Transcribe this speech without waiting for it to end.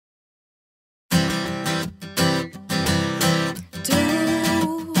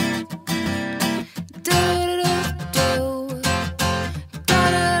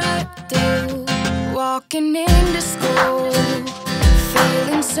Walking into school,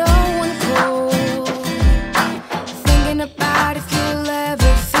 feeling so uncool, thinking about if you'll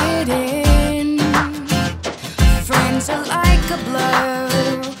ever fit in. Friends are like a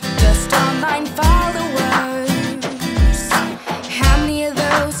blur, just online followers. How many of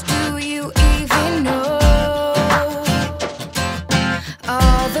those do you even know?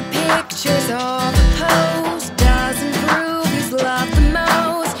 All the pictures, all the posts, doesn't prove who's loved the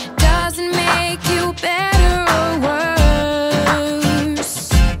most, doesn't make you better or worse.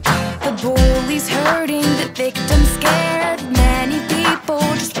 The bully's hurting, the victim's scared, many people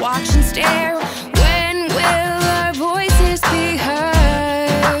just watch and stare. When will our voices be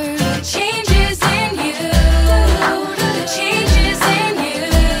heard? The changes in you, the changes in you.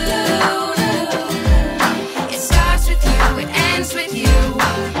 It starts with you, it ends with you.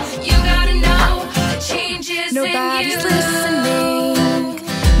 You gotta know the changes in you. Nobody's listening,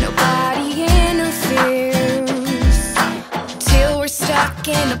 nobody interferes, till we're stuck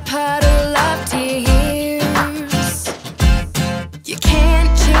in a puddle of tears.